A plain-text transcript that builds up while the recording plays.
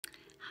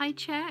Hi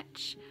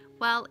church.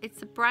 Well,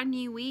 it's a brand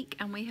new week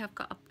and we have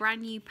got a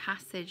brand new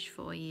passage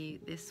for you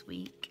this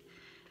week.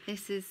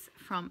 This is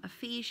from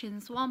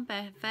Ephesians 1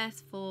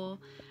 verse 4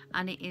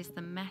 and it is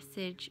the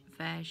Message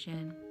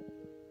version.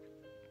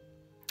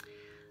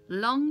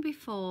 Long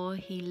before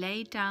he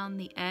laid down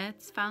the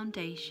earth's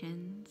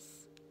foundations,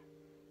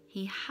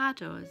 he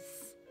had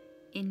us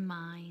in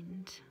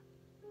mind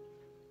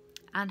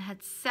and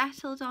had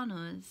settled on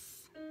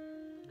us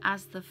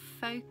as the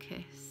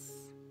focus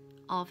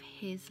of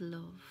his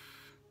love,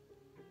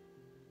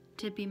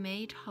 to be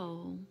made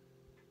whole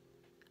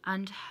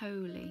and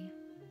holy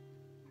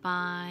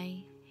by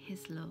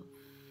his love.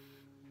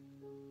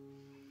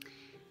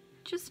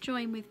 Just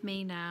join with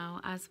me now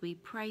as we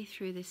pray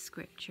through this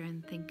scripture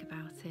and think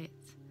about it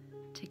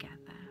together.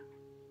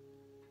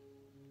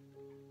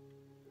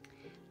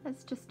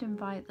 Let's just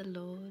invite the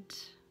Lord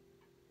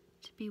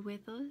to be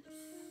with us.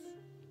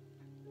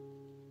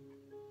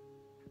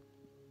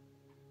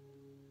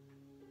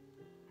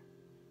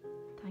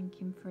 Thank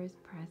him for his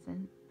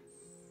presence.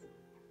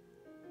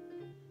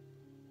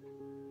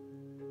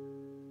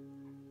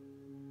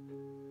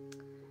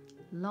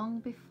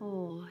 Long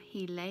before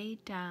he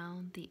laid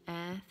down the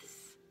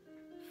earth's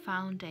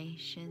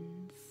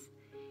foundations,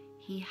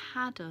 he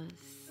had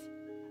us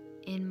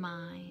in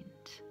mind.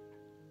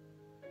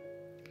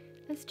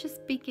 Let's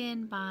just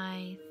begin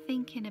by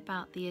thinking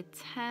about the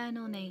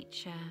eternal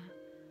nature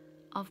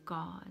of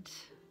God.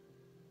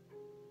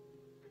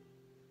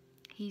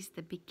 He's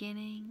the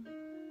beginning.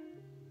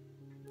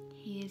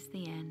 He is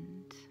the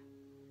end.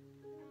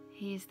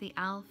 He is the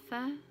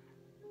Alpha.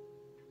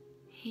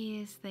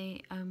 He is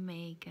the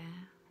Omega.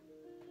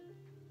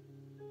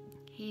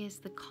 He is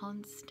the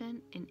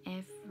constant in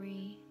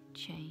every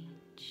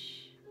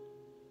change.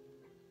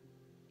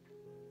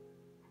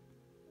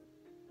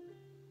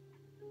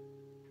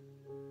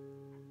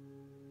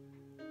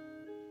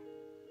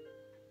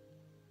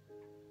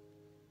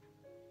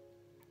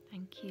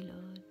 Thank you,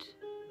 Lord.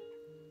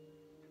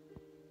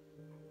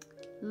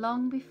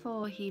 Long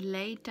before he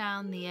laid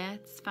down the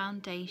earth's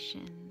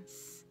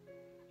foundations,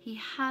 he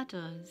had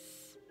us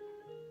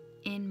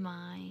in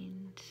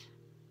mind.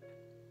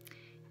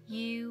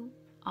 You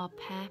are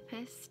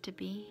purposed to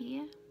be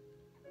here.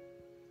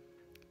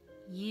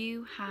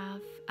 You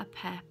have a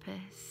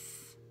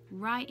purpose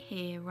right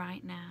here,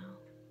 right now.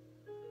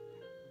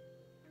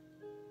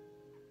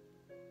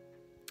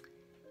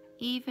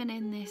 Even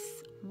in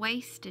this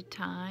wasted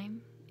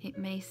time, it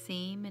may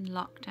seem in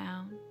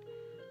lockdown,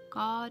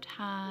 God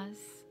has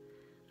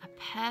a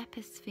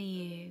purpose for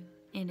you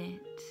in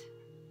it.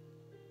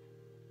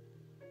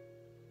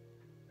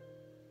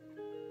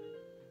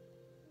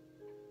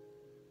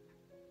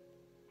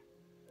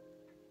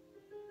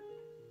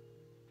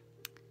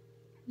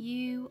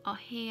 You are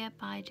here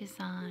by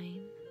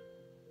design.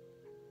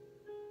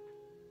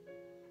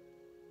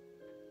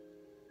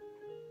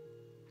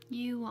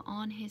 You are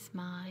on his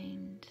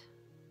mind.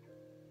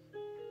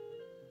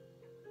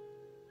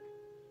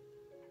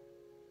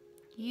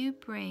 You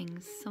bring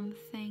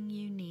something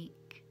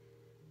unique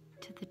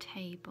to the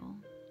table.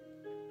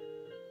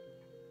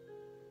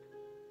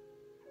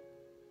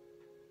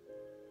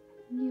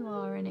 You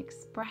are an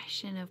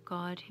expression of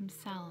God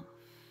himself.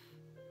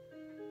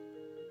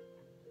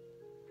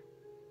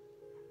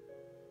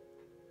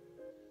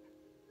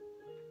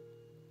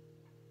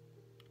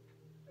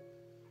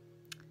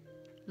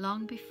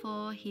 Long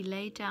before he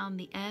laid down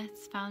the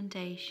earth's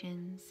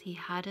foundations, he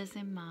had us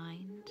in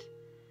mind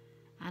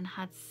and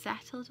had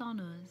settled on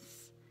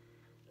us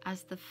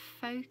as the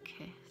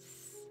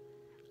focus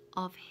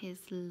of his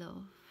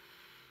love.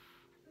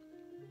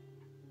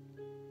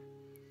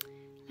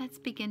 Let's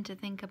begin to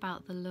think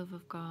about the love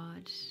of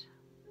God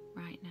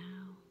right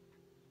now.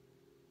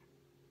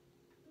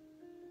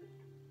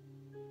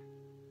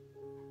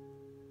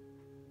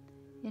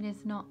 It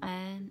is not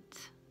earned.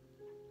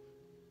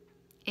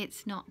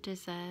 It's not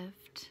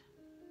deserved.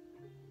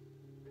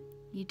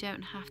 You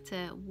don't have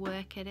to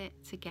work at it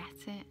to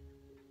get it.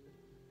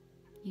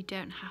 You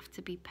don't have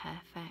to be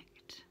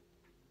perfect.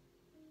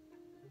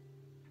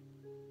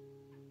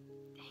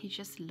 He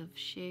just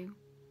loves you.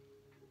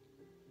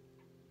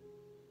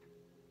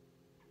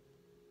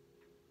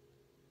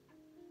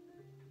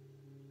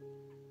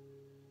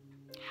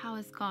 How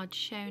has God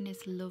shown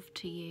his love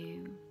to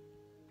you?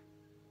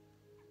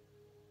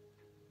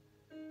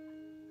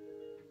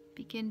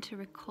 Begin to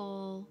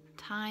recall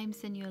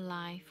times in your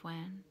life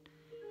when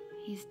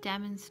he's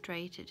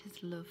demonstrated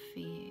his love for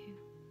you.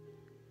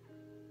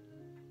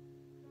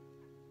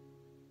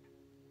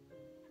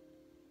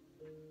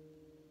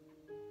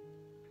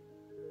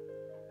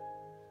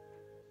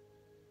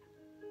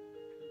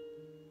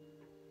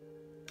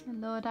 And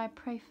Lord, I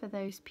pray for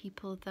those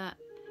people that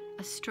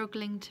are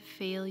struggling to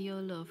feel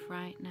your love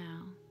right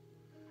now.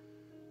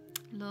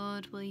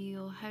 Lord, will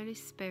your Holy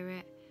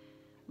Spirit,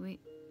 we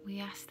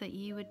ask that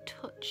you would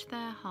touch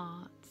their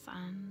hearts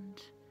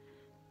and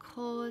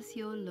cause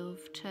your love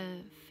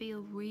to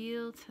feel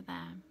real to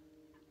them.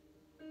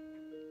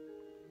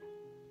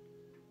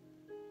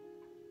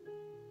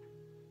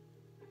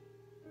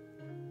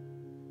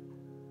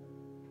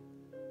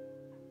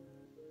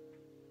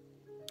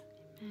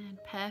 And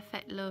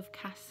perfect love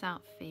casts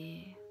out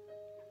fear.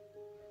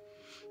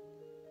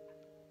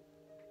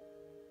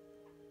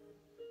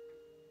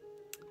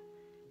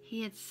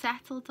 He had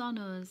settled on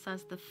us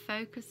as the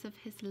focus of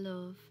his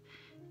love,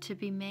 to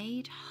be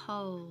made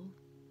whole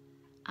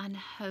and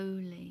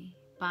holy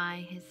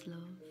by his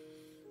love.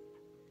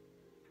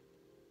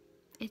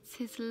 It's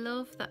his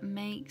love that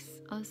makes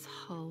us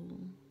whole.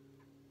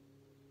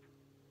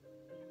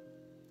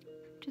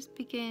 Just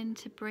begin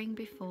to bring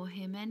before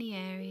him any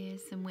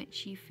areas in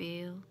which you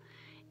feel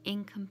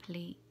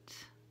incomplete.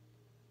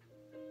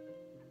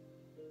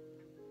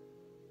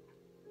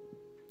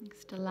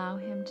 Just allow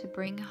him to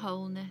bring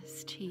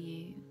wholeness to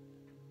you.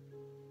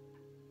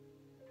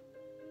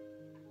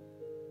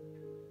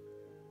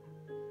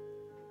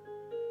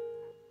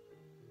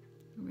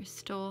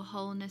 Restore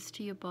wholeness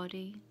to your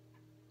body.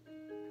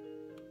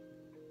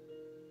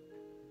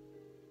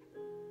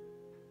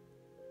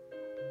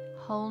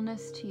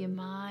 Wholeness to your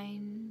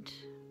mind.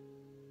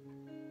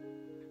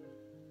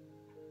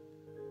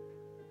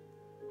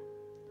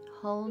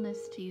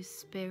 Wholeness to your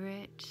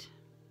spirit.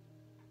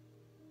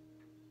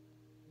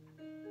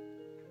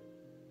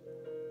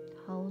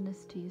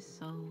 Wholeness to your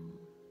soul.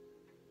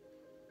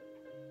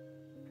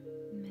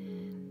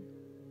 Amen.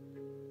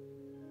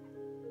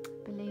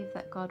 Believe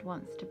that God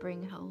wants to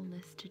bring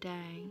wholeness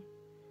today.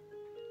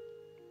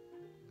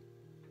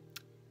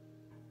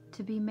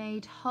 To be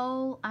made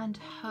whole and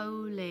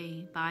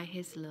holy by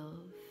his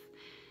love.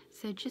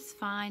 So just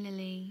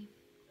finally,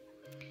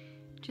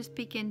 just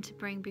begin to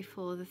bring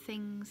before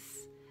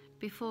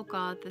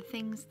God, the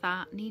things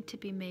that need to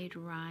be made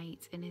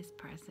right in his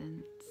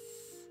presence.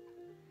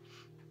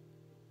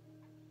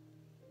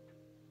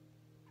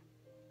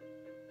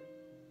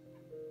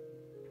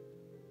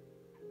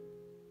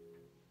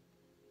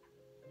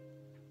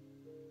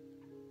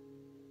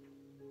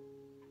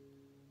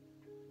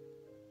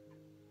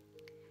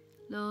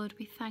 Lord,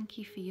 we thank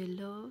you for your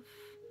love,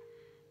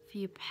 for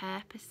your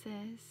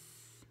purposes.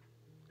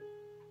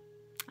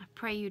 I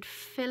pray you'd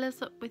fill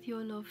us up with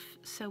your love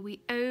so we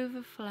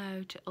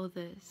overflow to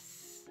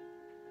others.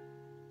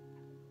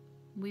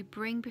 We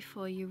bring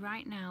before you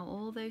right now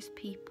all those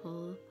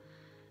people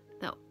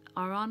that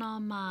are on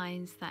our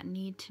minds that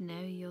need to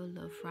know your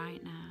love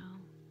right now.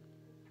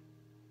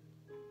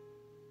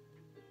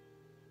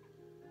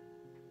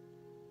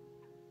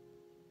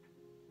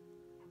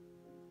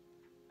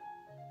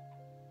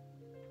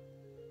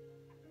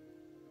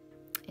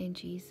 In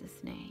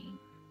Jesus' name,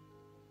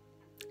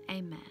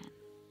 amen.